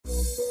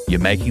you're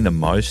making the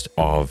most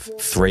of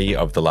 3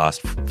 of the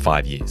last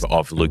 5 years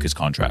of Luka's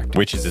contract.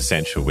 Which is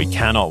essential. We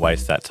cannot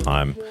waste that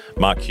time.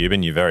 Mark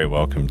Cuban, you're very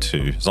welcome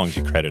to, as long as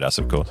you credit us,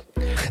 of course.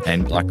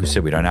 And like we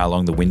said, we don't know how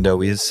long the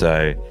window is,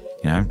 so,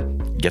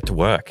 get to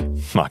work.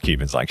 Mark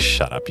Cuban's like,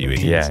 shut up, you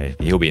idiots. Yeah,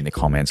 he'll be in the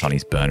comments on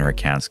his burner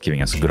accounts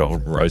giving us a good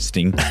old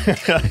roasting.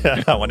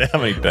 I wonder how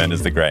many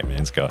burners the great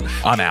man's got.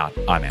 I'm out.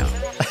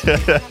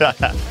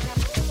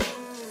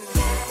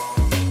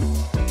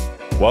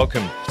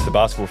 Welcome to the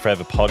Basketball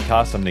Forever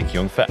podcast. I'm Nick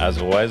Jungfer.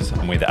 As always,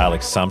 I'm with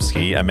Alex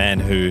Sumsky, a man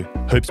who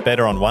hoops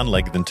better on one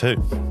leg than two.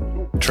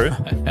 True?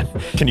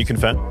 Can you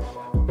confirm?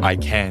 I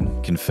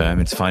can confirm.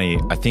 It's funny.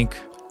 I think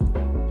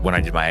when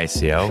I did my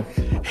ACL,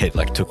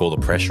 it took all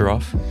the pressure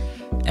off,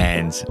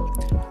 and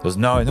there was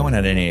no one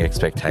had any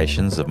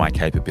expectations of my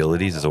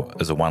capabilities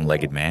as a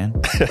one-legged man.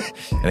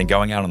 And then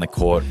going out on the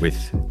court with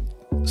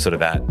sort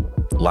of that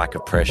lack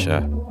of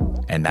pressure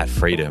and that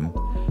freedom,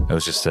 it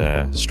was just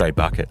a straight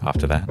bucket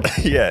after that.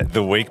 Yeah,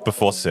 the week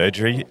before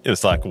surgery, it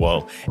was like,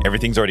 well,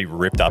 everything's already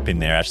ripped up in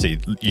there. Actually,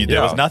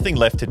 there was nothing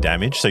left to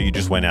damage, so you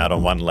just went out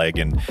on one leg,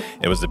 and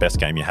it was the best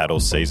game you had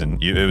all season.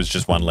 It was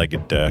just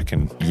one-legged Dirk.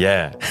 And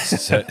yeah,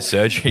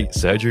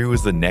 surgery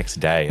was the next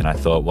day, and I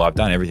thought, well, I've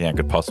done everything I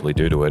could possibly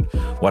do to it.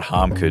 What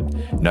harm could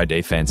no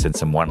defense and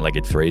some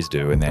one-legged threes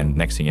do? And then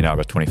next thing you know, I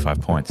got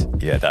 25 points.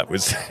 Yeah, that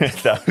was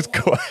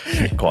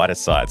quite a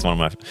sight. It's one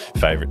of my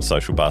favourite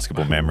social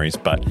basketball memories,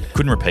 but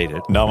couldn't repeat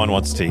it. No one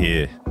wants to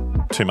hear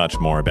too much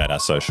more about our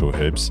social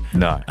hoops.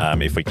 No.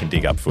 If we can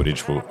dig up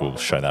footage, we'll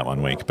show that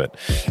one week. But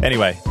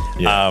anyway,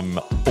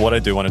 what I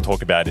do want to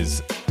talk about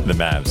is the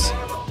Mavs.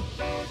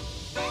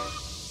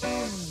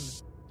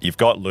 You've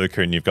got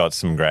Luka and you've got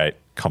some great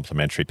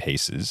complementary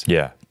pieces.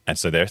 Yeah. And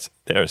so they're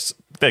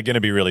going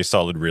to be really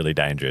solid, really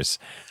dangerous.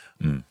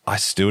 I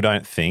still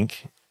don't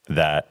think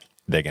that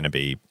they're going to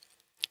be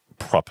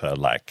proper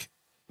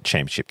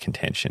championship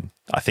contention.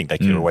 I think they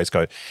could always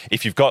go.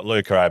 If you've got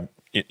Luka,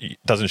 it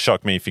doesn't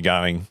shock me if you're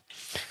going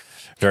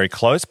very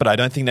close, but I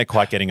don't think they're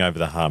quite getting over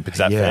the hump. Is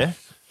that fair?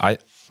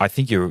 I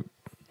think you're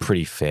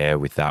pretty fair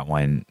with that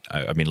one.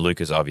 I mean,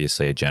 Luka's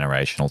obviously a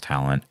generational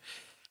talent.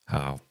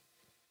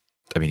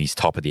 He's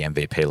top of the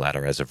MVP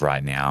ladder as of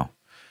right now.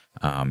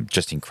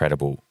 Just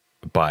incredible.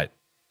 But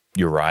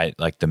you're right.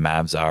 The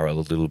Mavs are a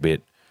little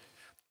bit,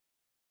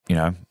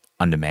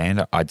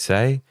 undermanned, I'd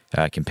say,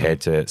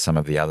 compared to some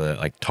of the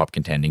other top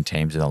contending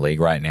teams in the league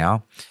right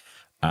now.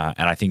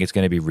 And I think it's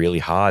going to be really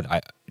hard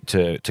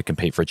to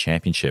compete for a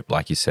championship,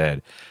 like you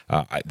said.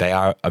 They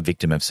are a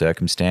victim of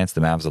circumstance,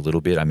 the Mavs a little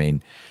bit. I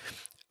mean,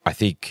 I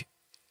think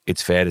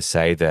it's fair to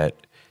say that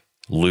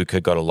Luka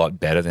got a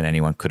lot better than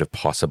anyone could have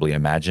possibly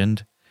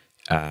imagined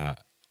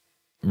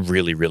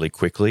really, really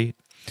quickly.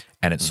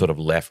 And it sort of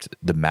left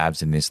the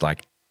Mavs in this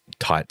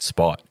tight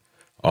spot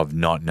of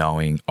not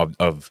knowing,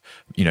 of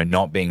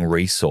not being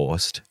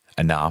resourced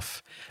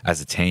enough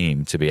as a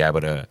team to be able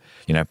to,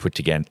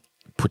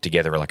 put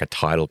together a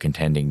title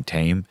contending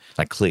team,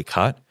 clear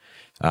cut.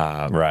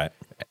 Right.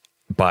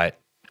 But,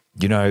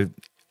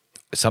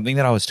 something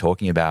that I was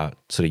talking about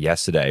sort of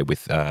yesterday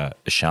with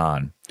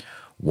Ashan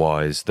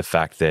was the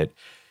fact that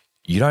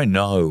you don't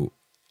know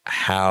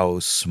how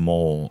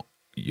small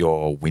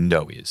your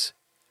window is.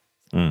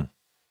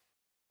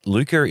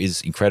 Luka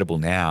is incredible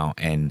now,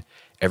 and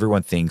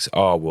everyone thinks,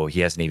 oh, well, he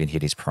hasn't even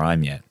hit his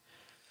prime yet.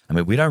 I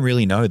mean, we don't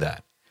really know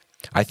that.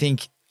 I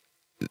think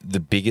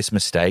the biggest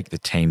mistake the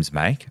teams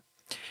make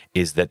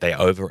is that they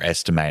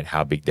overestimate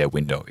how big their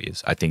window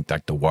is. I think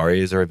the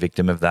Warriors are a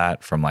victim of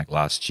that from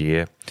last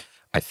year.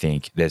 I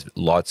think there's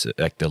lots of,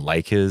 the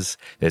Lakers,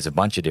 there's a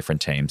bunch of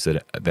different teams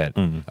that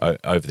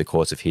over the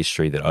course of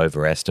history that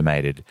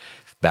overestimated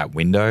that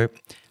window.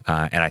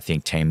 And I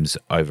think teams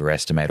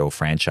overestimate, or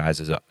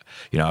franchises,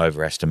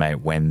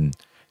 overestimate when,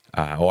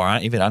 or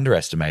even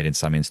underestimate in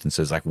some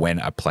instances, when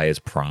a player's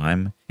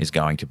prime is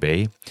going to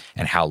be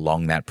and how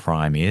long that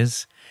prime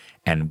is,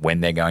 and when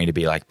they're going to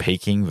be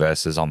peaking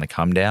versus on the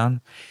come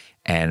down.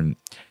 And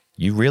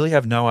you really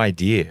have no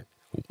idea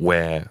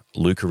where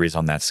Luka is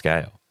on that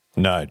scale.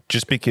 No,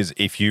 just because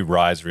if you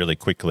rise really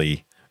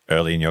quickly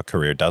early in your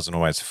career, it doesn't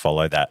always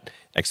follow that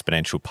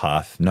exponential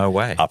path. No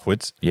way.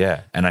 Upwards.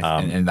 Yeah. And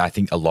I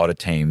think a lot of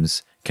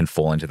teams can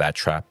fall into that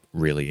trap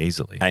really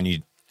easily. And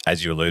you,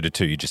 as you alluded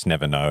to, you just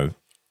never know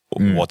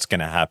what's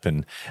going to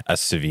happen. A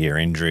severe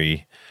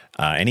injury,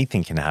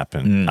 anything can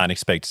happen.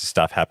 Unexpected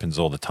stuff happens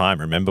all the time.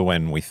 Remember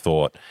when we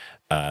thought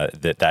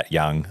that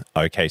young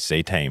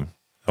OKC team,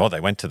 they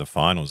went to the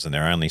finals and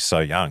they're only so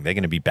young. They're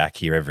going to be back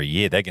here every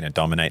year. They're going to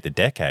dominate the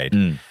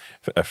decade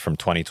from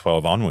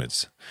 2012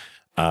 onwards.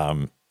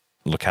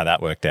 Look how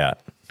that worked out.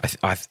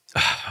 I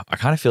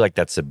kind of feel like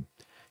that's an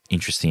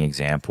interesting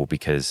example,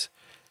 because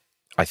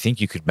I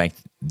think you could make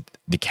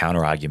the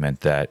counter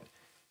argument that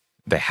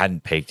they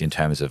hadn't peaked in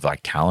terms of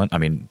talent. I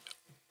mean,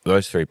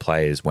 those 3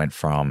 players went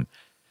from,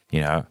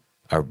 an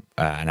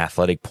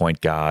athletic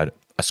point guard,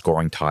 a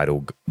scoring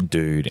title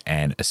dude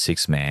and a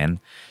six man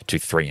to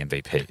 3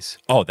 MVPs.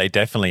 Oh, they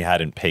definitely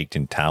hadn't peaked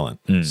in talent.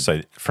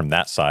 So from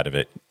that side of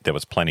it, there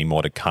was plenty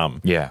more to come.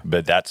 Yeah.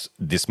 But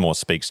this more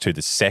speaks to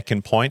the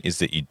second point, is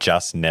that you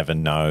just never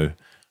know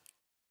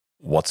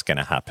what's going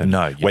to happen.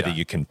 No, whether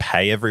you can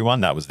pay everyone.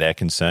 That was their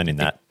concern in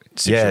that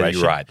situation. Yeah,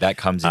 you're right. That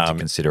comes into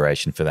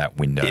consideration for that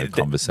window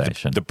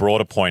conversation. The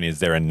broader point is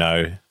there are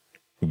no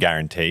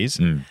guarantees.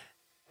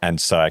 And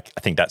so I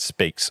think that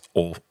speaks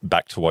all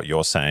back to what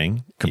you're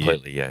saying.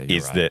 Completely, yeah.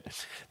 Is right.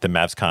 that the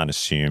Mavs can't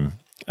assume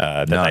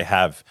that they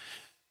have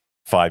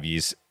 5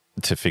 years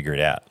to figure it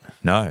out.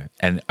 No.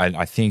 And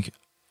I think,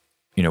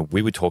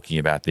 we were talking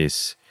about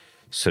this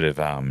sort of,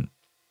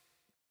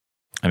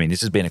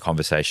 this has been a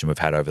conversation we've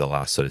had over the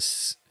last sort of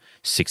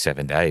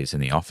 6-7 days in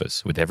the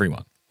office with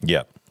everyone.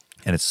 Yeah.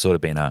 And it's sort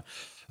of been a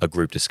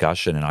group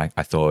discussion. And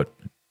I thought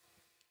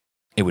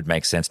it would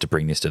make sense to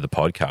bring this to the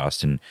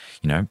podcast and,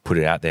 put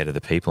it out there to the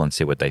people and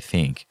see what they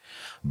think.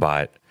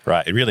 But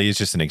right, it really is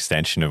just an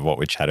extension of what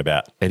we chat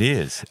about. It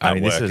is.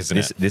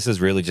 This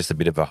is really just a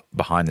bit of a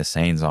behind the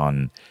scenes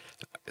on,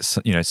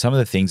 some of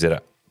the things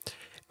that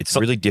it's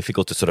really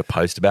difficult to sort of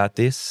post about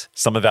this.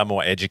 Some of our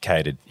more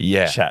educated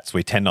chats,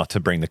 we tend not to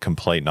bring the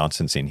complete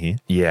nonsense in here.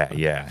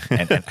 Yeah.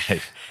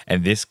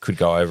 And this could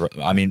go over.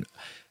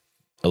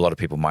 A lot of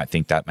people might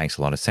think that makes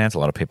a lot of sense. A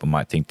lot of people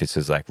might think this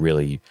is like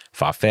really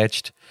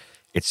far-fetched.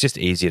 It's just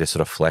easier to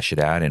sort of flesh it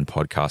out in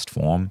podcast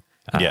form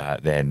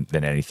than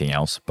anything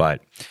else. But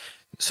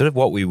sort of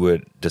what we were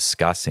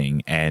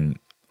discussing, and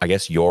I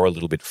guess you're a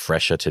little bit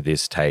fresher to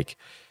this take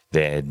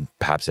than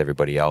perhaps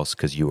everybody else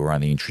because you were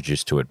only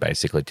introduced to it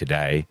basically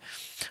today.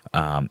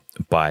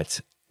 But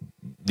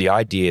the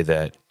idea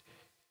that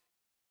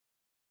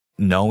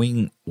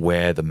knowing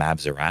where the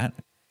Mavs are at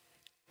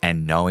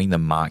and knowing the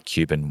Mark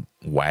Cuban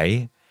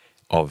way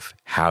of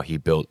how he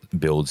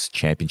builds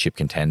championship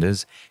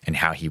contenders and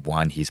how he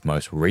won his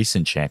most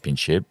recent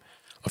championship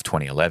of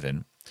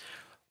 2011,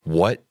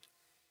 what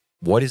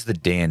is the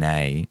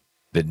DNA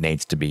that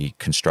needs to be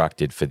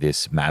constructed for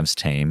this Mavs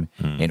team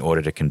in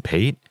order to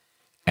compete?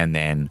 And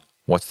then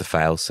what's the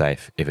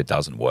fail-safe if it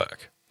doesn't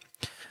work?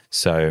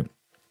 So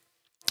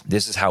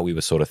this is how we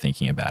were sort of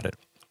thinking about it.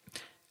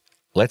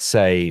 Let's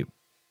say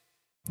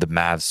the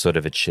Mavs sort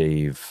of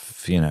achieve,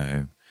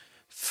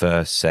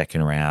 first,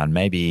 second round,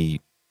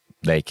 maybe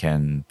they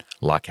can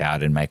luck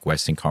out and make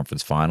Western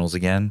Conference Finals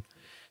again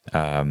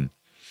in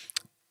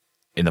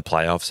the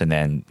playoffs, and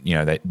then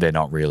they're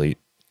not really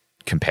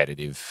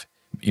competitive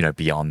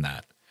beyond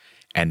that,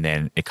 and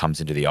then it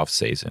comes into the off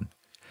season.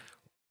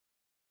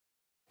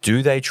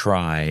 Do they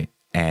try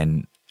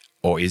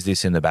or is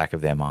this in the back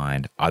of their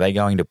mind? Are they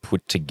going to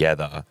put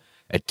together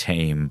a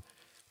team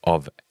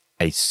of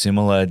a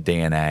similar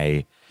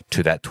DNA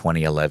to that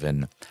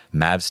 2011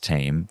 Mavs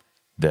team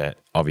that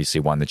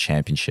obviously won the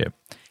championship?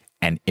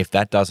 And if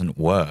that doesn't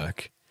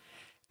work,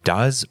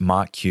 does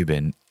Mark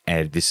Cuban,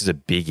 and this is a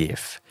big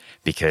if,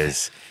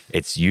 because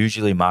it's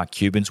usually Mark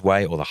Cuban's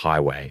way or the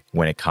highway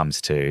when it comes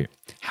to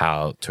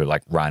how to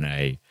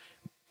run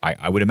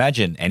I would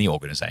imagine any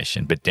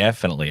organization, but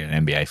definitely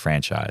an NBA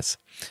franchise.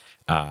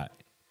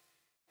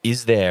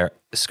 Is there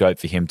scope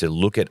for him to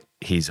look at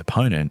his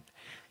opponent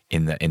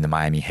in the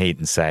Miami Heat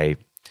and say,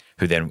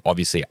 who then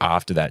obviously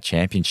after that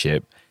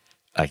championship,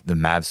 the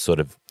Mavs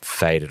sort of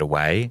faded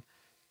away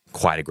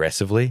quite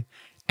aggressively,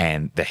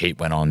 and the Heat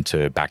went on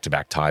to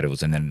back-to-back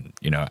titles and then,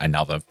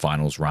 another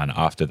finals run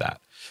after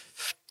that.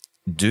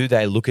 Do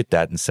they look at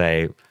that and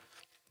say,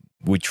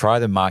 we try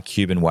the Mark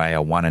Cuban way,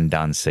 a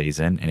one-and-done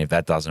season, and if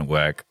that doesn't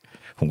work,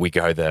 we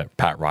go the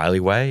Pat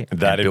Riley way and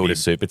build a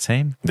super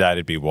team?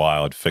 That'd be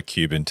wild for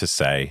Cuban to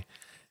say,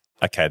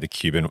 okay,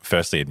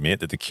 firstly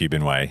admit that the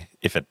Cuban way,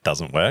 if it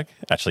doesn't work,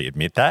 actually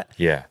admit that.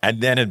 Yeah.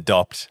 And then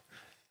adopt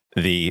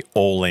the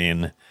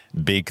all-in,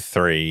 big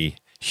three,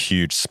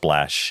 huge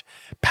splash,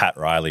 Pat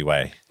Riley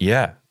way.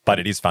 Yeah. But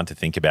it is fun to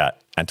think about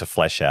and to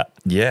flesh out.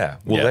 Yeah.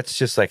 Well, let's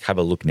just have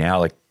a look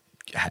now.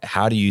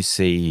 How do you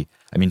see,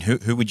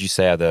 who would you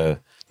say are the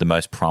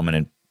most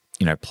prominent,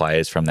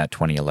 players from that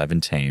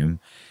 2011 team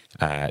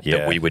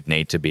that we would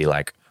need to be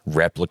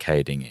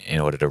replicating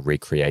in order to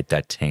recreate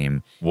that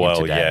team?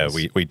 Well, we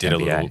did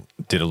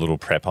NBA? a little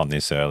prep on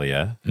this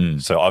earlier.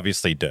 So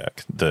obviously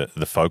Dirk, the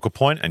focal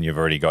point, and you've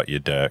already got your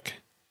Dirk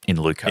in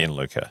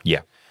Luka.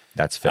 Yeah,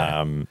 that's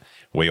fair.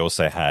 We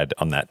also had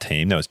on that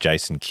team, there was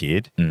Jason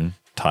Kidd,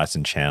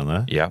 Tyson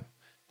Chandler. Yeah.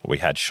 We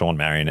had Sean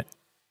Marion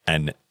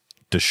and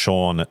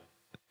Deshaun,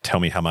 tell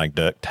me how my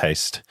Dirk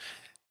taste,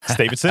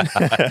 Stevenson.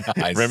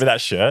 Nice. Remember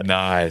that shirt?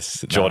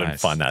 Nice. Jordan,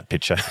 find that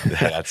picture.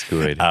 That's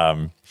good.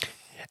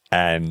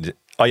 And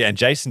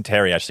Jason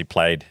Terry actually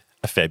played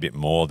a fair bit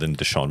more than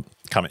Deshaun,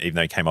 even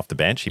though he came off the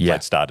bench. He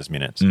played starters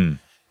minutes.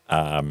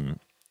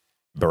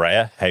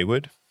 Barea,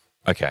 Hayward.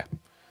 Okay.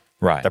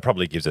 Right. That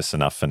probably gives us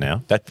enough for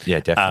now.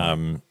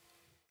 Definitely.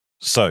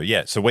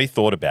 So we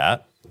thought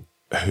about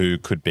who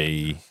could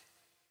be,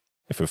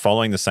 if we're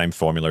following the same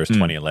formula as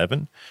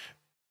 2011,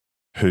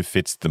 who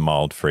fits the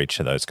mold for each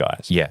of those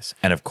guys. Yes.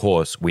 And of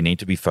course, we need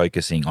to be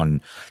focusing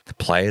on the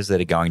players that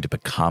are going to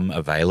become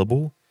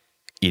available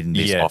in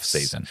this off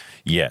season.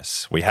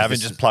 Yes. We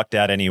haven't just plucked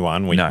out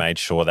anyone. We've made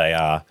sure they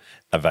are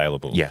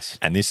available. Yes.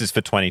 And this is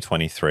for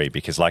 2023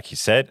 because, like you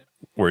said,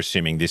 we're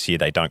assuming this year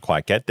they don't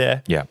quite get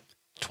there. Yeah.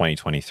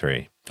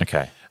 2023.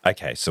 Okay.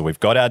 So we've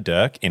got our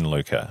Dirk in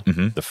Luka,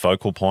 the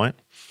focal point.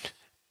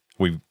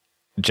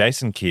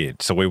 Jason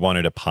Kidd. So we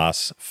wanted a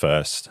pass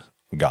first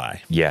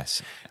guy.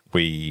 Yes.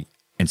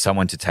 And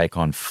someone to take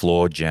on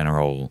floor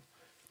general,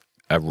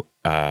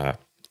 a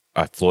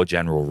floor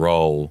general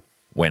role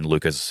when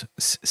Luka's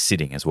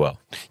sitting as well.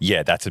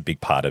 Yeah, that's a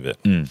big part of it.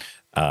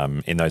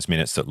 In those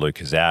minutes that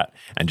Luka's out,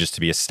 and just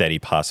to be a steady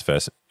pass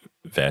first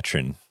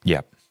veteran.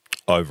 Yeah.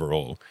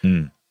 Overall,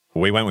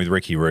 we went with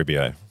Ricky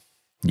Rubio.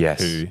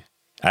 Yes. Who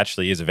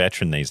actually is a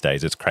veteran these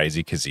days. It's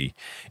crazy because he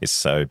is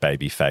so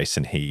baby face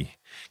and he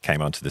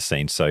came onto the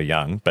scene so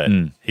young, but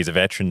he's a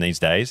veteran these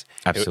days.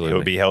 Absolutely.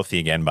 He'll be healthy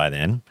again by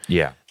then.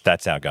 Yeah.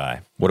 That's our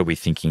guy. What are we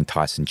thinking,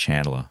 Tyson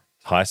Chandler?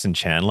 Tyson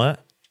Chandler,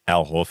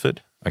 Al Horford.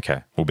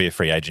 Okay. Will be a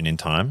free agent in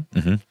time.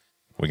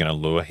 We're going to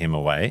lure him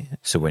away.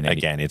 So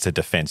again, it's a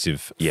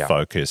defensive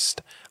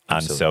focused,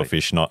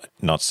 unselfish,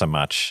 not so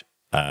much.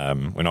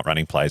 We're not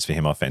running plays for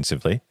him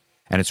offensively.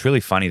 And it's really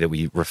funny that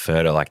we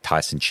refer to like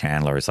Tyson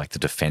Chandler as like the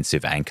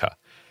defensive anchor,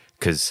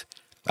 because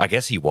I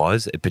guess he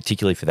was,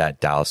 particularly for that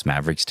Dallas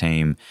Mavericks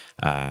team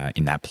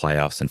in that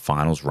playoffs and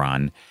finals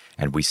run.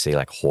 And we see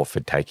like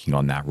Horford taking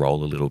on that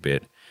role a little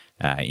bit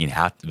in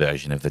our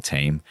version of the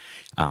team.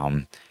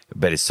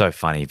 But it's so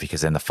funny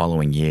because then the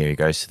following year he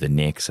goes to the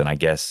Knicks, and I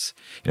guess,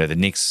 the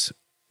Knicks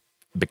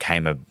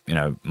became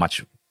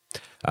much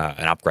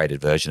an upgraded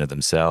version of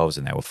themselves,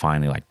 and they were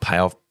finally like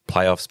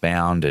playoffs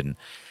bound,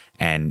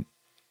 and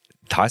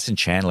Tyson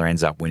Chandler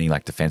ends up winning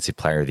like Defensive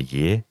Player of the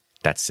Year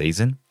that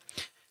season,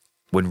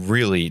 when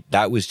really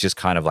that was just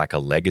kind of like a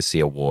legacy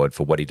award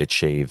for what he'd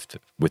achieved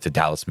with the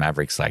Dallas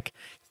Mavericks like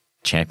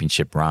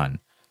championship run.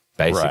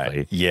 Basically.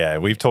 Right. Yeah,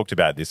 we've talked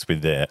about this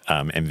with the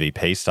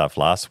MVP stuff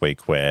last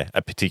week, where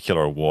a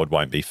particular award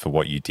won't be for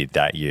what you did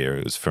that year.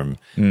 It was from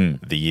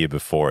the year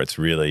before. It's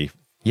really...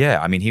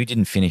 Yeah, I mean, he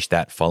didn't finish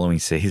that following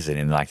season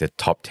in like the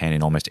top 10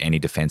 in almost any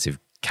defensive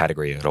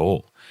category at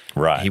all.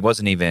 Right. He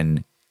wasn't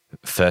even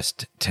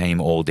first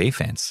team all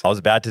defense. I was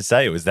about to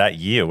say it was that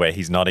year where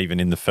he's not even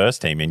in the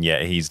first team, and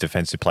yet he's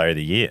Defensive Player of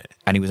the Year.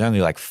 And he was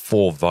only like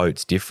 4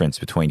 votes difference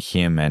between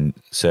him and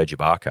Serge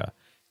Ibaka.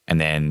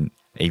 And then...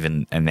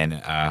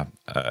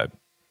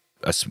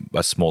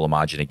 a smaller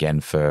margin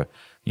again for,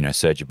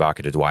 Serge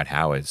Ibaka to Dwight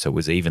Howard. So it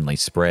was evenly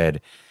spread.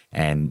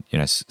 And,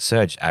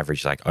 Serge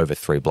averaged like over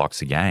 3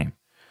 blocks a game.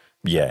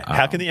 Yeah.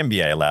 How can the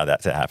NBA allow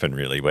that to happen,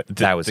 really?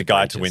 That was the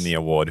guy to win the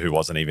award who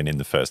wasn't even in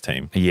the first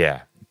team.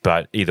 Yeah.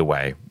 But either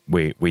way,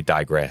 we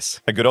digress.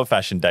 A good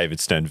old-fashioned David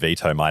Stern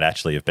veto might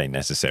actually have been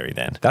necessary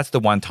then. That's the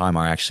one time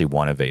I actually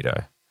want a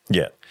veto.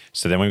 Yeah.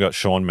 So then we've got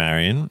Sean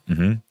Marion.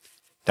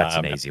 That's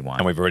an easy one.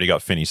 And we've already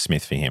got Finney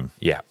Smith for him.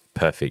 Yeah,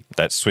 perfect.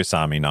 That Swiss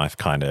Army knife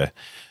kind of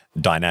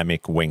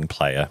dynamic wing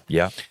player.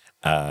 Yeah.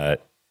 For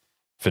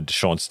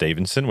Deshaun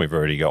Stevenson, we've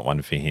already got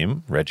one for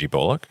him, Reggie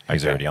Bullock.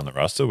 He's already on the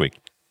roster.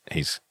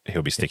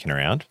 He'll be sticking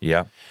around.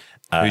 Yeah.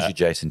 Who's your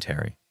Jason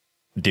Terry?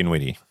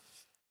 Dinwiddie.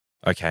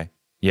 Okay.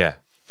 Yeah.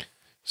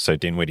 So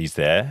Dinwiddie's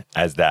there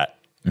as that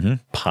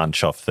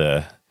punch off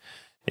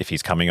if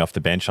he's coming off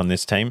the bench on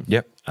this team.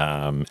 Yep.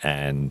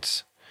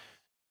 And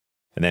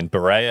then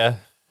Barea,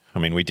 I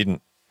mean, we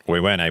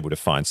weren't able to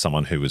find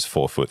someone who was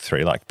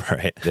 4'3" like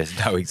Barea. There's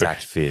no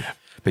exact fit.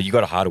 But you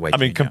got a Hardaway. I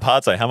mean,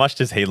 Campazzo, how much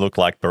does he look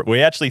like?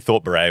 We actually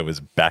thought Barea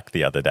was back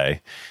the other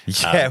day.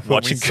 Yeah,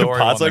 watching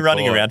Campazzo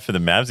running around for the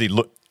Mavs. He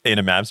looked in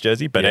a Mavs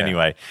jersey, but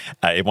anyway,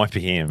 it won't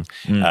be him.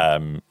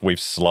 We've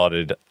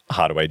slotted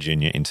Hardaway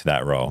Jr. into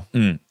that role.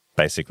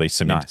 Basically,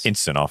 some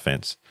instant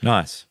offense.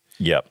 Nice.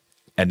 Yep.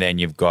 And then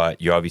you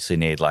obviously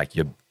need like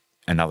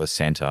another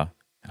center.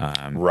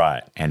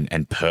 Right. And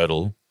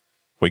Pirtle.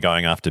 We're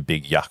going after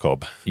big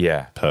Jakob.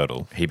 Yeah.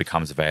 Pirtle. He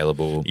becomes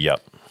available.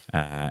 Yep.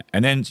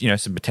 And then,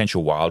 some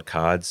potential wild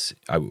cards.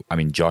 I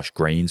mean, Josh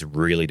Green's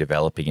really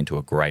developing into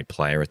a great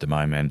player at the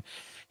moment.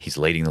 He's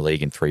leading the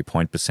league in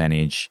 3-point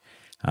percentage.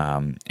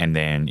 And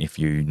then if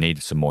you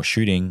need some more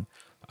shooting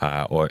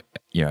or,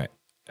 an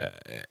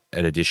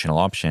additional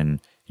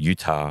option,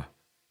 Utah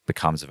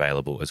becomes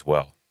available as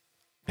well.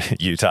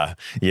 Utah.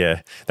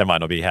 Yeah. That might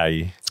not be how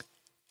you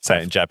say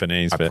it in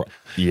Japanese, but...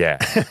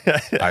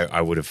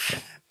 I would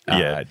have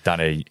done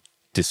a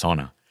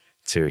dishonor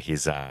to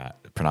his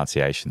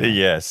pronunciation there.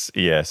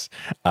 Yes.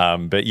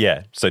 But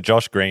yeah, so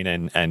Josh Green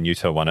and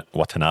Yuta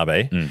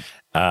Watanabe,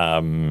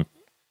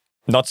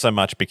 not so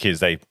much because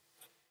they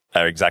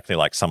are exactly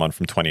like someone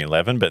from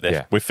 2011, but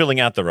we're filling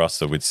out the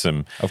roster with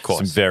some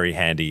very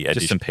handy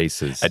some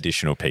pieces.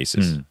 Additional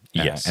pieces.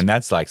 Yes. And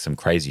that's like some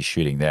crazy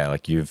shooting there.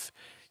 Like you've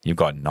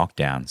got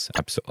knockdowns,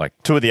 like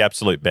 2 of the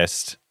absolute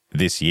best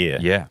this year.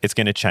 Yeah. It's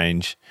going to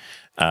change.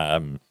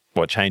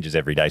 It changes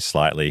every day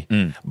slightly,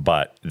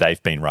 but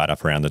they've been right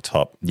up around the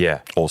top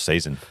all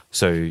season.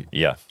 So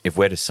if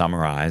we're to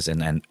summarize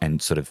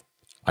and sort of,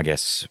 I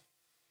guess,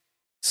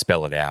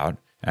 spell it out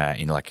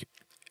in like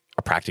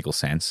a practical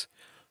sense,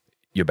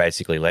 you're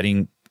basically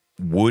letting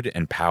Wood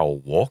and Powell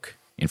walk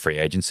in free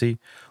agency,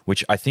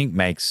 which I think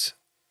makes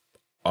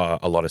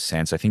a lot of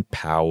sense. I think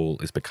Powell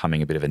is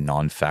becoming a bit of a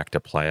non-factor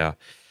player.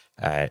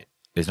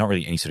 There's not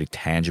really any sort of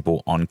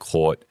tangible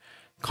on-court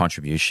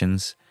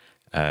contributions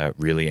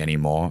really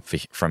anymore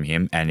from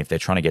him. And if they're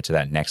trying to get to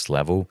that next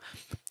level,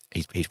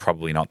 he's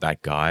probably not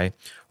that guy.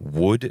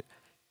 Wood,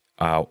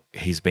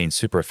 he's been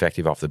super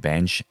effective off the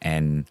bench,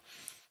 and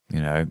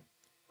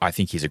I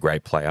think he's a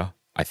great player.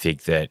 I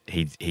think that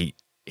he's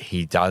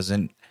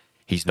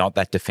not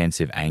that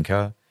defensive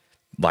anchor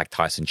like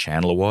Tyson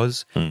Chandler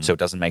was. So it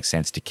doesn't make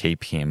sense to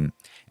keep him,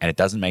 and it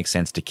doesn't make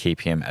sense to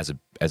keep him as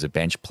a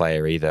bench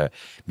player either,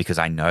 because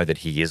I know that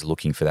he is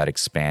looking for that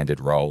expanded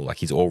role. Like,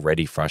 he's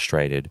already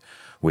frustrated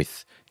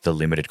with the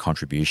limited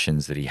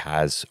contributions that he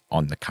has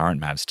on the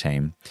current Mavs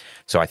team.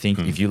 So I think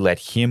if you let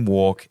him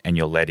walk and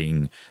you're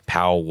letting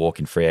Powell walk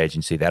in free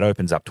agency, that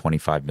opens up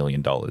 $25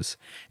 million.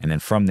 And then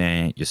from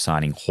there, you're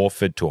signing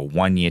Horford to a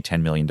 1-year,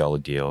 $10 million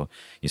deal.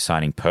 You're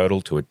signing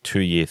Poeltl to a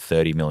 2-year,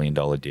 $30 million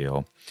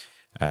deal.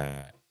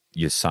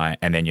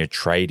 And then you're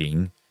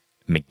trading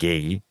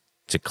McGee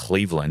to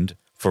Cleveland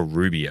for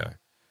Rubio,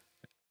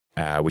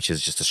 which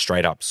is just a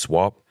straight up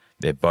swap.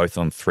 They're both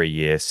on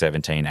 3-year,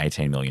 $17,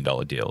 $18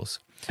 million deals.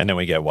 And then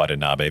we get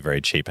Watanabe very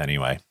cheap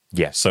anyway.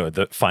 Yes. So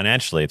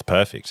financially, it's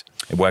perfect.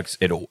 It works.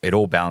 It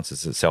all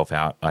balances itself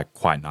out like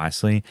quite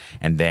nicely.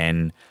 And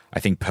then I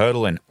think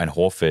Poeltl and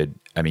Horford,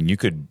 I mean, you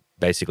could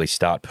basically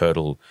start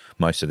Poeltl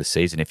most of the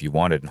season if you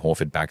wanted, and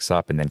Horford backs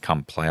up, and then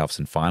come playoffs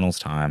and finals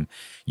time,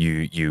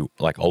 you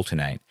like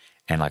alternate.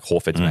 And like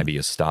Horford's maybe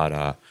your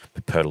starter,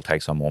 but Poeltl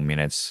takes on more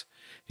minutes.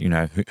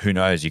 Who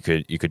knows? You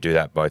could do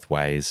that both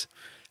ways.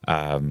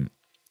 And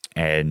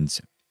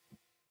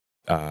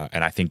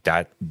I think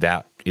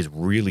that is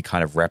really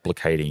kind of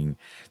replicating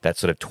that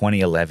sort of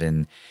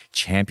 2011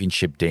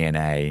 championship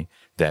DNA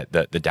that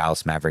the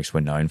Dallas Mavericks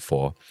were known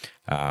for.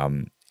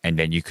 And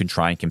then you can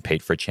try and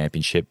compete for a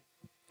championship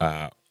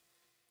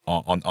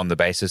on the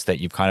basis that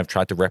you've kind of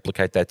tried to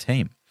replicate that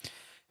team.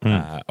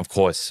 Of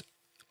course,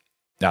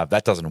 now if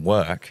that doesn't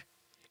work,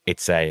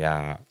 it's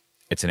an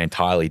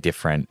entirely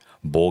different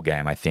ball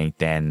game, I think.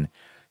 Then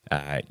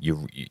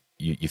you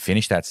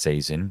finish that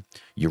season,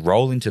 you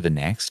roll into the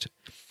next,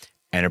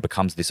 and it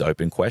becomes this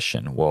open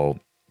question.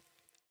 Well,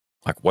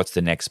 like, what's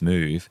the next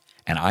move?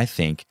 And I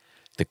think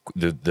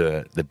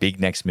the big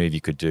next move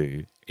you could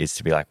do is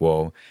to be like,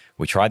 well,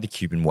 we tried the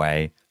Cuban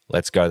way.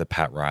 Let's go the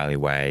Pat Riley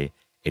way.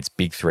 It's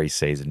Big 3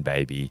 season,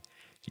 baby.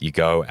 You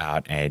go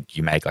out and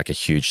you make like a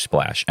huge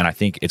splash. And I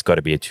think it's got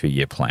to be a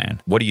 2-year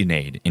plan. What do you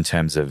need in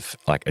terms of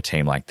like a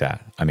team like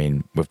that? I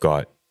mean, we've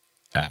got,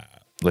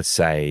 let's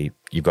say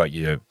you've got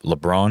your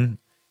LeBron,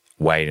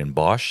 Wade, and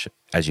Bosh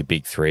as your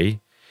Big 3.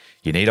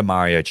 You need a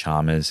Mario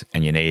Chalmers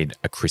and you need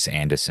a Chris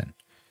Anderson.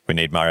 We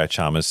need Mario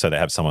Chalmers so they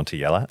have someone to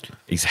yell at?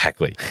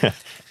 Exactly. Is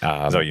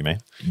that what you mean?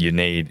 You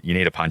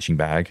need a punching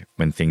bag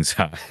when things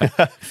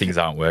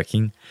aren't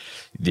working.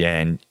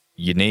 Then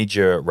you need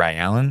your Ray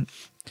Allen.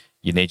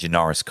 You need your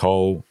Norris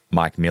Cole,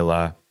 Mike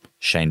Miller,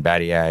 Shane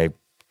Battier,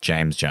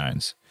 James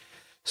Jones.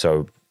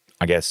 So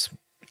I guess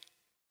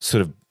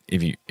sort of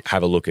if you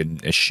have a look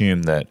and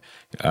assume that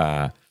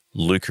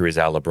Luka is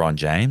our LeBron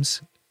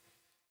James,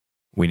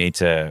 we need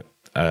to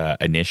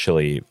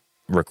initially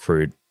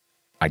recruit,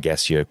 I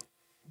guess, your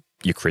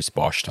Chris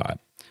Bosh type.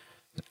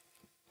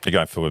 You're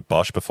going for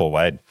Bosh before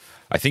Wade?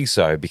 I think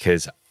so,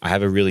 because I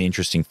have a really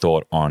interesting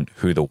thought on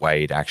who the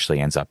Wade actually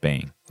ends up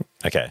being.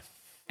 Okay.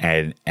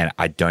 And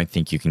I don't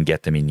think you can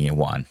get them in year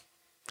one.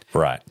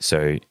 Right.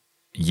 So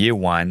year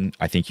one,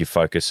 I think you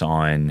focus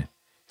on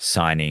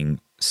signing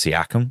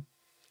Siakam.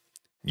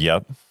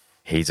 Yep.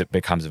 He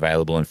becomes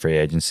available in free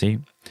agency.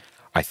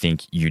 I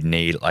think you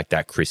need like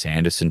that Chris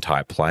Anderson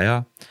type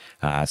player,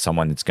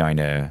 someone that's going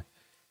to,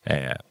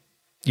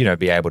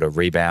 be able to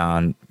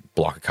rebound,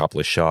 block a couple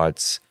of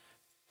shots,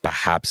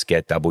 perhaps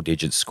get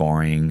double-digit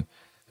scoring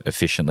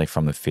efficiently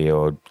from the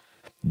field.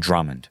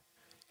 Drummond,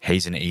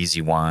 he's an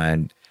easy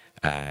one.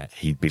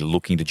 He'd be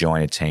looking to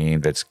join a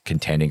team that's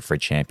contending for a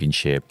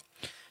championship.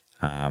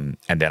 And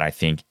then I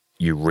think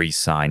you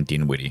re-sign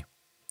Dinwiddie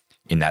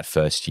in that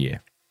first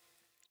year.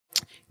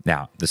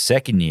 Now, the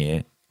second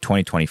year,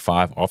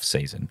 2025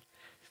 off-season,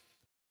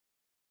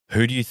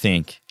 who do you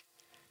think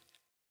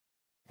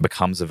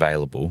becomes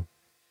available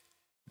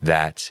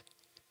that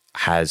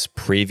has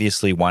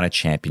previously won a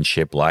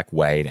championship like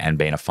Wade and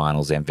been a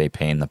finals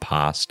MVP in the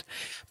past,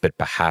 but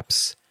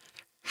perhaps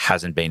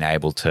hasn't been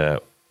able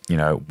to,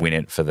 win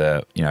it for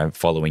the,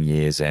 following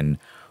years and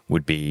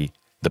would be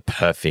the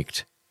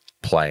perfect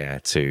player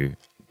to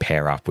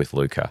pair up with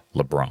Luka?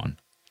 LeBron.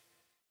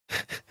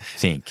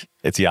 Think.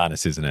 It's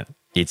Giannis, isn't it?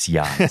 It's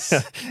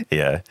Giannis.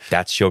 Yeah.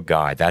 That's your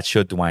guy. That's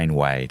your Dwayne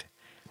Wade.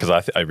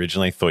 Because I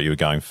originally thought you were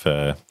going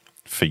for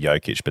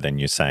Jokic, but then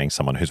you're saying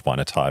someone who's won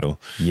a title.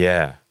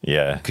 Yeah.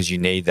 Yeah. Because you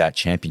need that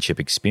championship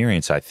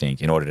experience, I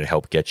think, in order to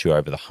help get you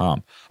over the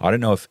hump. I don't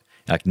know if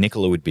like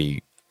Nikola would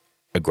be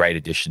a great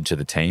addition to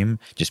the team,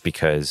 just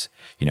because,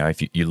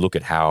 if you look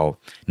at how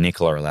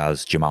Nikola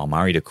allows Jamal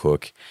Murray to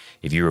cook,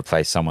 if you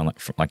replace someone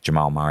like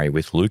Jamal Murray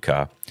with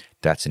Luka,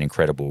 that's an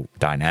incredible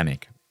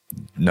dynamic.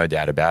 No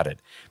doubt about it.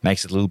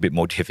 Makes it a little bit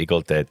more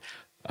difficult that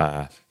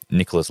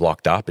Nicola's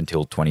locked up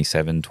until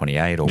 27,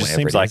 28 or whatever it is.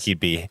 Seems like he'd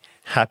be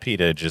happy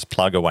to just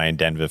plug away in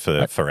Denver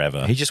for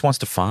forever. He just wants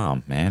to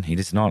farm, man.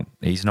 He's not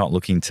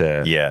looking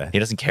to... Yeah. He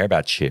doesn't care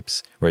about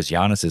chips, whereas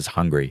Giannis is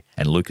hungry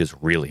and Luka's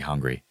really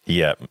hungry.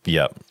 Yeah.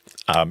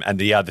 And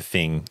the other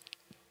thing,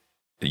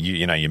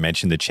 you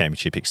mentioned the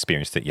championship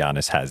experience that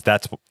Giannis has.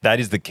 That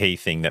is the key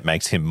thing that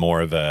makes him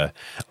more of a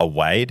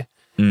Wade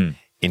in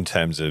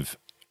terms of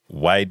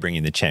Wade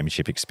bringing the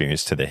championship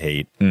experience to the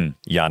Heat.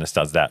 Giannis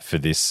does that for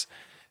this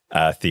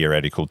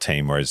theoretical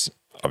team, whereas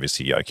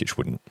obviously Jokic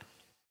wouldn't.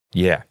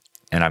 Yeah.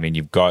 And I mean,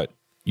 you've got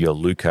your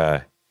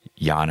Luka,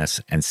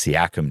 Giannis, and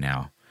Siakam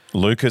now.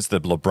 Luka's the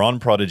LeBron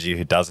prodigy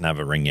who doesn't have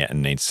a ring yet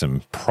and needs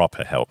some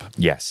proper help.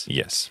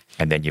 Yes.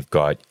 And then you've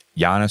got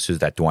Giannis, who's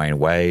that Dwayne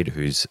Wade,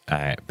 who's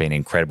been an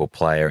incredible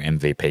player,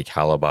 MVP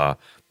caliber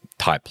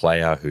type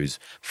player, who's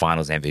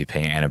finals MVP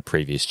and a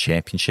previous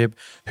championship,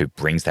 who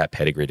brings that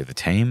pedigree to the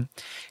team.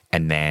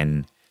 And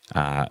then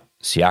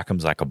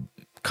Siakam's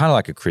kind of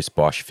like a Chris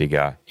Bosh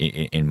figure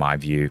in my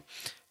view.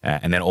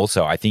 And then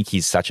also, I think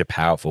he's such a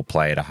powerful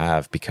player to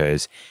have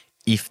because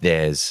if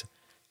there's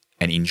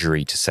an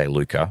injury to, say,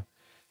 Luka,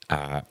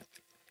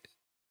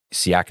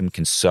 Siakam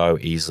can so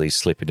easily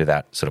slip into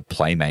that sort of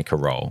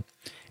playmaker role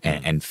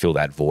and fill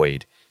that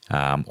void.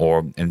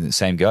 And the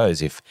same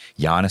goes, if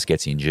Giannis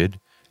gets injured,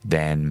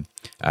 then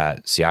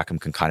Siakam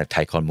can kind of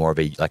take on more of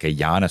a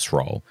Giannis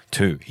role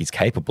too. He's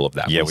capable of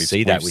that. Yeah, we've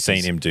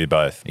seen him do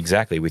both.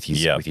 Exactly, with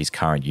his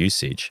current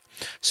usage.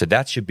 So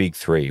that's your big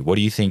three. What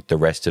do you think the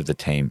rest of the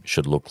team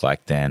should look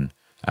like then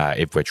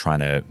if we're trying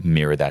to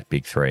mirror that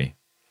big three?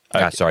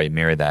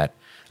 Mirror that.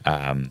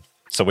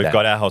 So we've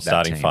got our whole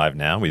starting five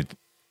now,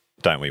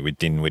 don't we? With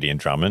Dinwiddie and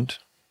Drummond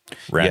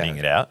rounding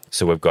it out.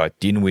 So we've got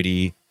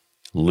Dinwiddie,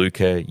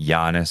 Luka,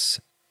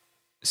 Giannis,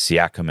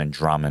 Siakam, and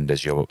Drummond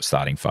as your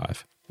starting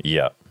five.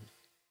 Yeah.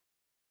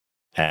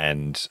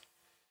 And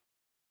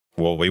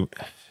well, we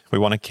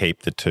want to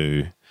keep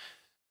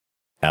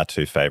our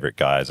two favorite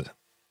guys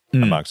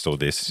amongst all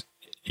this,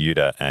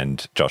 Yuta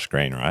and Josh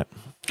Green, right?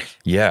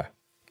 Yeah.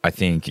 I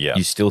think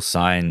you still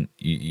sign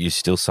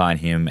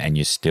him and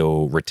you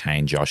still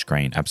retain Josh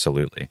Green.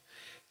 Absolutely.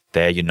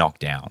 They're your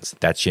knockdowns.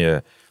 That's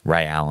your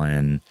Ray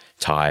Allen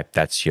type.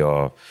 That's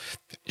your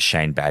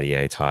Shane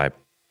Battier type.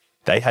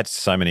 They had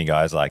so many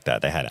guys like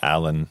that. They had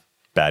Allen,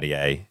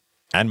 Battier,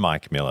 and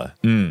Mike Miller.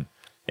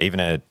 Even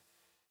I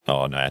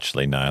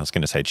was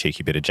going to say a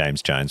cheeky bit of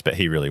James Jones, but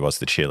he really was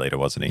the cheerleader,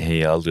 wasn't he?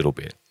 Yeah, a little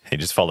bit. He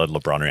just followed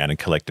LeBron around and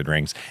collected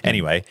rings.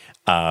 Anyway,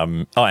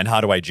 and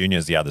Hardaway Jr.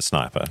 is the other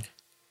sniper.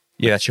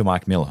 Yeah, that's your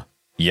Mike Miller.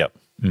 Yep.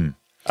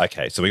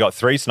 Okay, so we got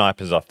three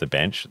snipers off the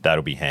bench.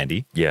 That'll be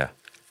handy. Yeah.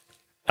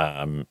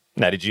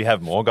 Now, did you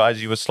have more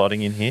guys you were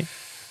slotting in here?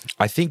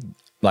 I think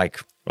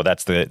Well,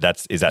 is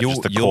that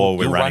just the core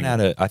we're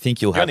running? I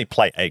think you'll only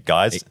play 8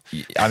 guys.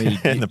 I mean,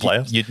 in the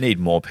playoffs, you'd need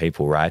more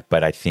people, right?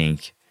 But I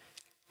think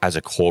as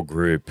a core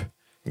group,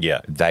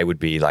 they would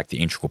be like the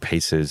integral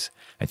pieces.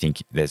 I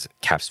think there's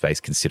cap space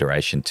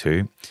consideration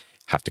too.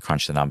 Have to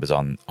crunch the numbers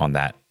on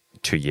that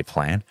 2-year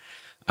plan,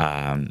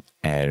 and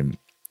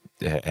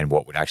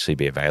what would actually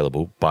be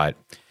available. But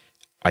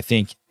I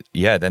think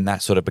then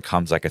that sort of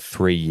becomes like a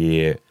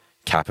 3-year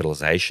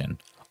capitalization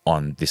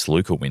on this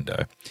Luka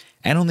window.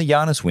 And on the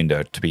Giannis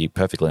window, to be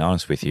perfectly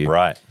honest with you.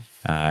 Right.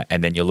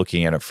 And then you're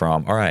looking at it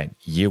from, all right,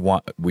 year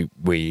one,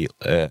 we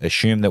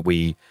assume that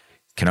we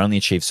can only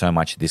achieve so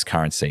much this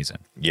current season.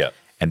 Yeah.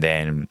 And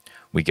then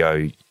we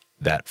go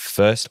that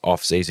first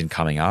off-season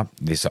coming up,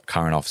 this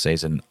current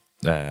off-season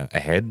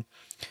ahead,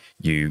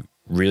 you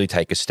really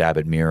take a stab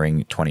at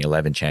mirroring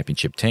 2011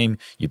 championship team.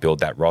 You build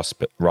that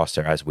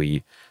roster as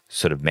we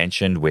sort of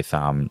mentioned with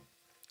Horford,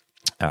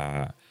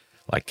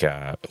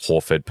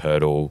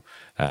 Pirtle,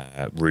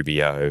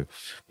 Rubio,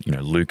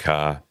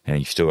 Luka, and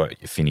you've still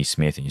got your Finney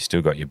Smith and you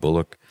still got your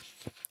Bullock,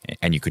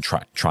 and you could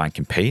try and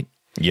compete.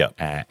 Yeah.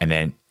 And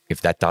then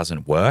if that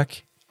doesn't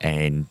work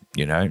and,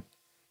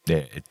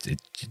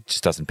 it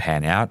just doesn't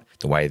pan out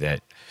the way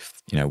that,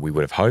 we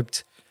would have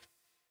hoped,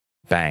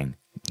 bang,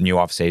 new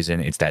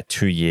offseason, it's that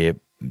 2-year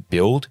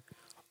build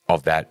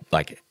of that,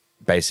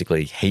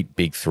 basically Heat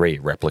Big Three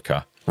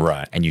replica.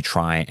 Right. And you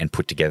try and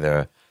put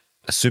together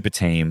a super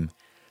team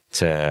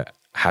to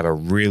have a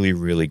really,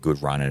 really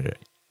good run at it.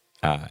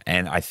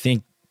 And I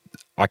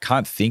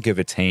can't think of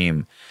a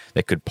team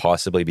that could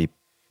possibly be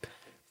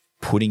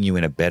putting you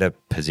in a better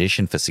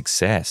position for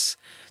success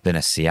than a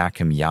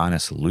Siakam,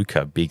 Giannis,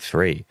 Luka Big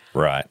Three.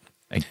 Right.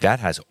 That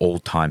has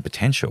all-time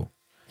potential.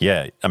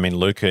 Yeah. I mean,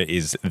 Luka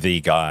is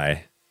the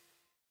guy.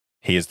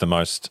 He is the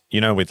most,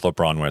 with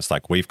LeBron where it's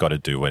like, we've got to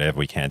do whatever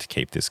we can to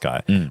keep this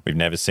guy. We've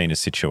never seen a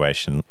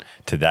situation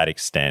to that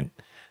extent,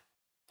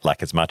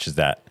 as much as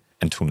that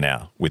until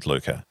now with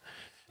Luka.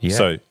 Yeah.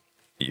 So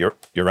you're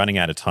running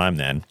out of time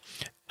then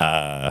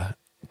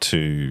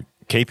to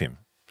keep him.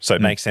 So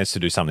it makes sense to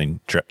do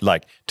something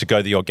to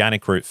go the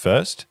organic route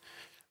first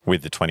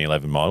with the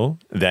 2011 model.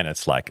 Then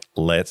it's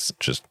let's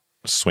just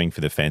swing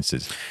for the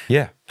fences.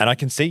 Yeah. And I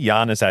can see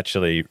Giannis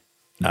actually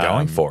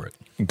Going for it.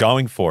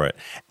 Going for it.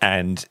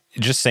 And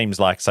it just seems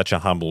like such a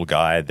humble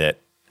guy that,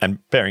 and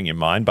bearing in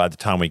mind, by the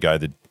time we go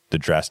the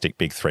drastic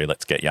big three,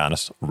 let's get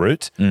Giannis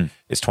route,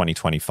 is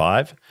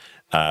 2025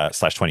 /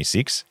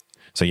 26.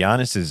 So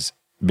Giannis is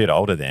a bit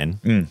older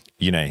then.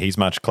 You know, he's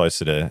much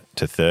closer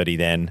to 30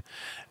 then.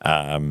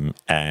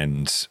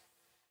 And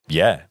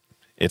yeah,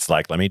 it's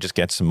like, let me just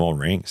get some more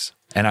rings.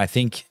 And I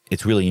think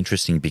it's really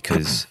interesting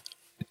because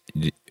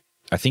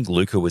I think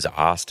Luka was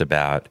asked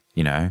about,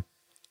 you know,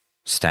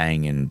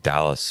 staying in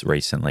Dallas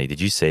recently.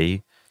 Did you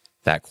see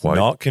that quote?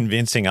 Not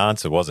convincing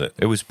answer, was it?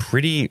 It was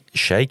pretty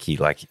shaky,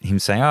 like him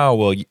saying, oh,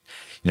 well, you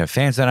know,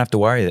 fans don't have to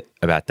worry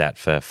about that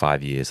for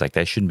 5 years. Like,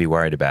 they shouldn't be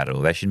worried about it,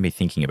 or they shouldn't be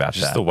thinking about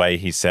just that. The way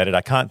he said it,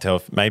 I can't tell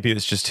if maybe it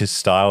was just his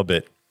style,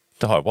 but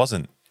no,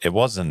 it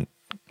wasn't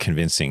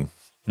convincing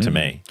to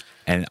me.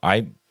 And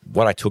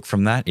what I took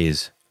from that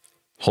is,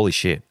 holy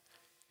shit.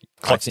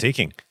 Clock's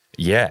ticking.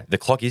 Yeah, the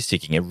clock is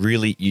ticking. It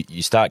really,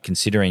 you start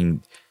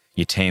considering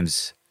your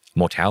team's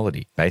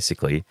mortality,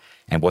 basically,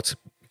 and what's,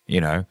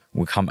 you know,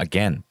 will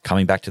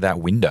coming back to that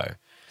window.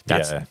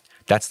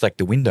 That's like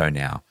the window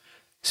now.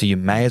 So you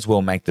may as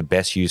well make the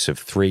best use of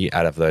 3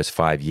 out of those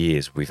 5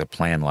 years with a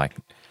plan like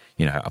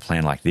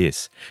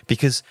this,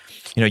 because,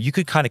 you know, you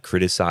could kind of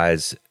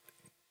criticize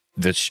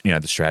the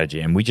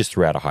strategy, and we just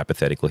threw out a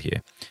hypothetical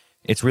here.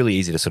 It's really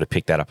easy to sort of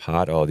pick that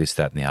apart. Oh, this,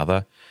 that, and the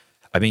other.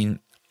 I mean,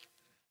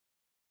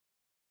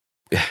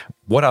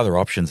 what other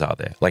options are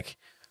there? Like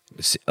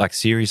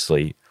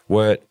seriously,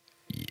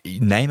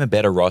 name a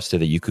better roster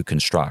that you could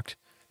construct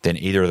than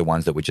either of the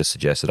ones that we just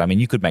suggested. I mean,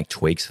 you could make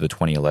tweaks to the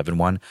 2011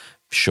 one,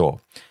 sure.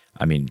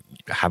 I mean,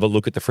 have a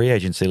look at the free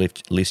agency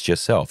list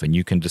yourself, and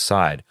you can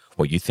decide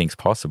what you think's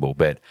possible.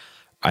 But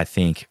I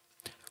think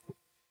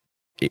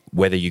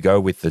whether you go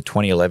with the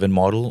 2011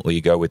 model or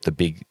you go with the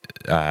big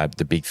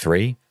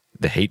three,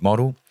 the Heat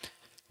model,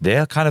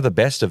 they're kind of the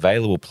best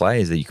available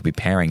players that you could be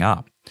pairing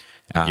up.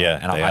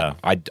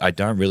 I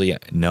don't really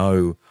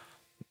know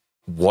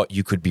what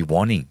you could be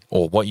wanting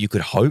or what you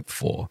could hope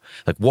for.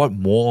 Like, what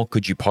more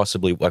could you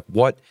possibly, like,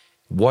 what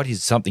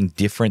is something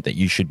different that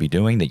you should be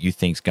doing that you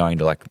think is going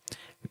to, like,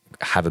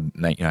 have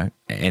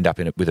end up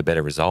with a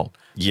better result?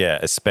 Yeah,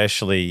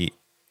 especially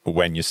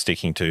when you're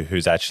sticking to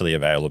who's actually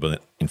available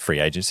in free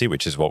agency,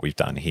 which is what we've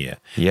done here.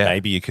 Yeah.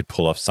 Maybe you could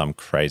pull off some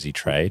crazy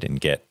trade and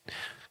get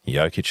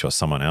Jokic or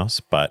someone else,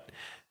 but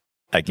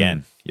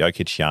again,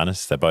 Jokic,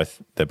 Giannis,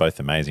 they're both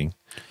amazing.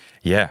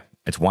 Yeah,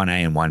 it's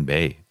 1A and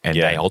 1B, and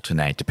they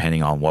alternate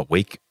depending on what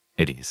week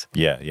it is.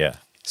 Yeah.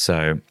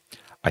 So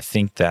I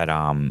think that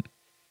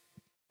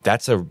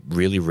that's a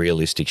really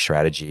realistic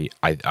strategy.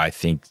 I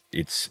think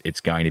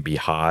it's going to be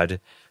hard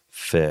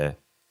for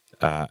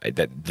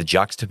the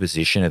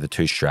juxtaposition of the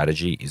two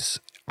strategy is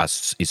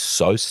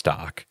so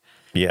stark.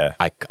 Yeah,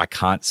 I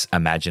can't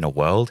imagine a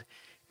world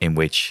in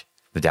which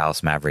the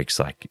Dallas Mavericks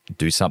like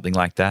do something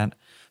like that.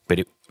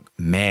 But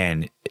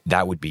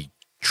that would be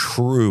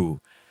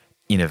true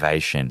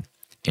innovation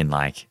in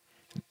like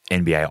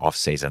NBA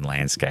offseason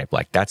landscape.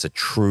 Like, that's a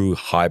true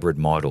hybrid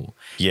model.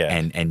 Yeah.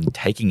 And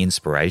taking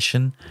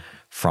inspiration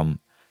from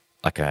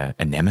like a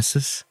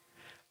nemesis,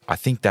 I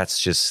think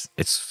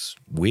it's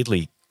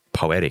weirdly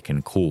poetic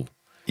and cool.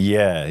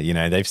 Yeah, you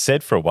know, they've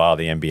said for a while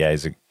the NBA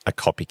is a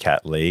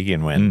copycat league,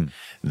 and when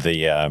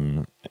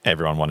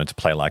everyone wanted to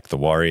play like the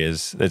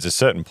Warriors, there's a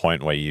certain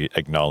point where you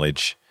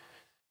acknowledge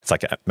it's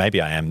like,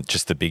 maybe I am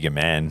just the bigger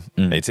man.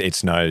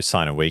 It's no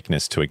sign of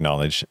weakness to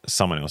acknowledge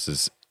someone else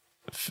has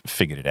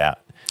figured it out,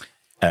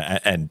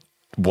 and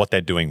what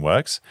they're doing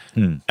works,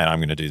 and I'm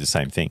going to do the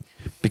same thing.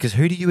 Because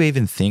who do you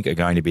even think are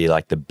going to be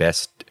like the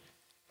best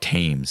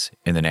teams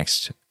in the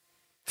next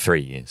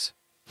 3 years?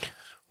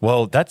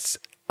 Well,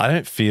 I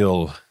don't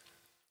feel.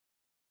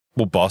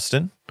 Well,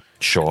 Boston.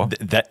 Sure.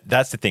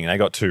 That's the thing. They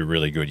got 2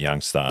 really good young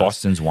stars.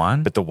 Boston's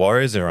one. But the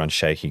Warriors are on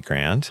shaky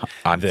ground.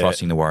 I'm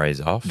crossing the Warriors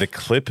off. The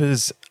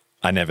Clippers,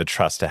 I never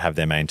trust to have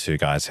their main 2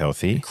 guys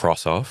healthy.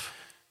 Cross off.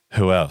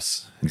 Who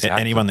else? Exactly.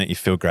 Anyone that you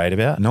feel great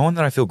about? No one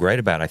that I feel great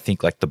about. I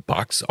think like the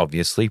Bucks,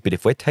 obviously. But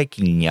if we're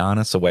taking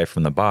Giannis away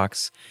from the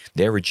Bucks,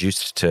 they're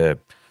reduced to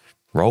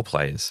role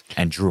players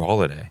and Drew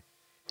Holiday.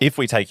 If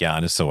we take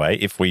Giannis away,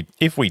 if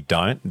we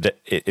don't,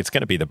 it's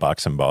going to be the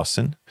Bucks and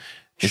Boston.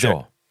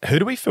 Sure. Who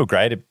do we feel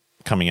great about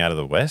coming out of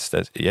the West?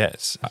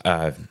 Yes.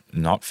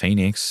 Not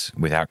Phoenix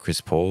without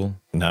Chris Paul.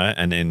 No,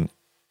 and then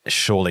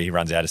surely he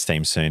runs out of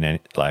steam soon. And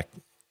like,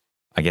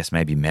 I guess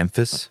maybe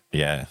Memphis.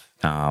 Yeah,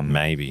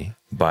 maybe.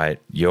 But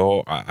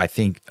I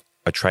think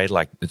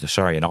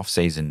an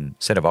off-season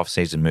set of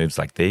off-season moves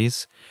like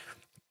these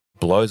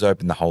blows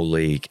open the whole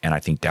league, and I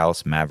think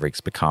Dallas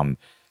Mavericks become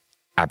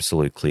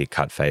absolute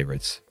clear-cut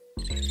favorites.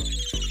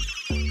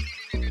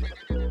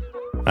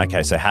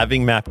 Okay, so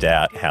having mapped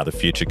out how the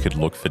future could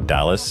look for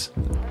Dallas,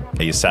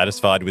 are you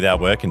satisfied with our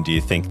work, and do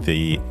you think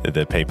the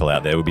people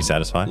out there will be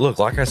satisfied? Look,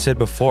 like I said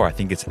before, I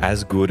think it's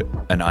as good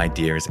an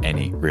idea as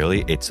any,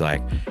 really. It's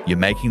like you're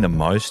making the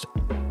most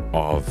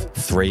of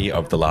 3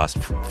 of the last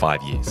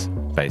 5 years,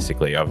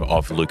 basically,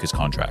 of Luka's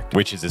contract.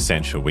 Which is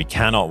essential. We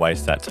cannot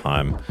waste that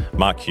time.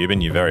 Mark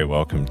Cuban, you're very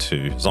welcome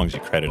to, as long as you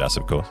credit us,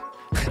 of course.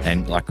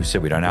 And like we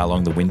said, we don't know how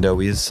long the window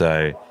is,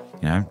 so,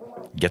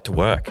 get to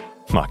work.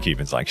 Mark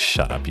Cuban's like,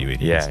 shut up, you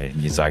idiots. Yeah,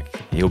 and he's like,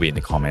 he'll be in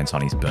the comments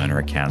on his burner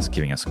accounts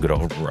giving us a good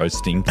old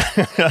roasting.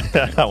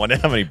 I wonder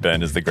how many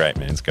burners the great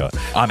man's got.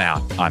 I'm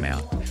out.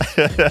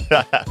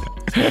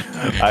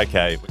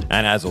 Okay,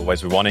 and as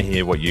always, we want to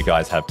hear what you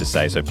guys have to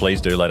say, so please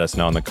do let us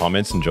know in the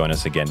comments and join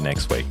us again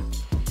next week.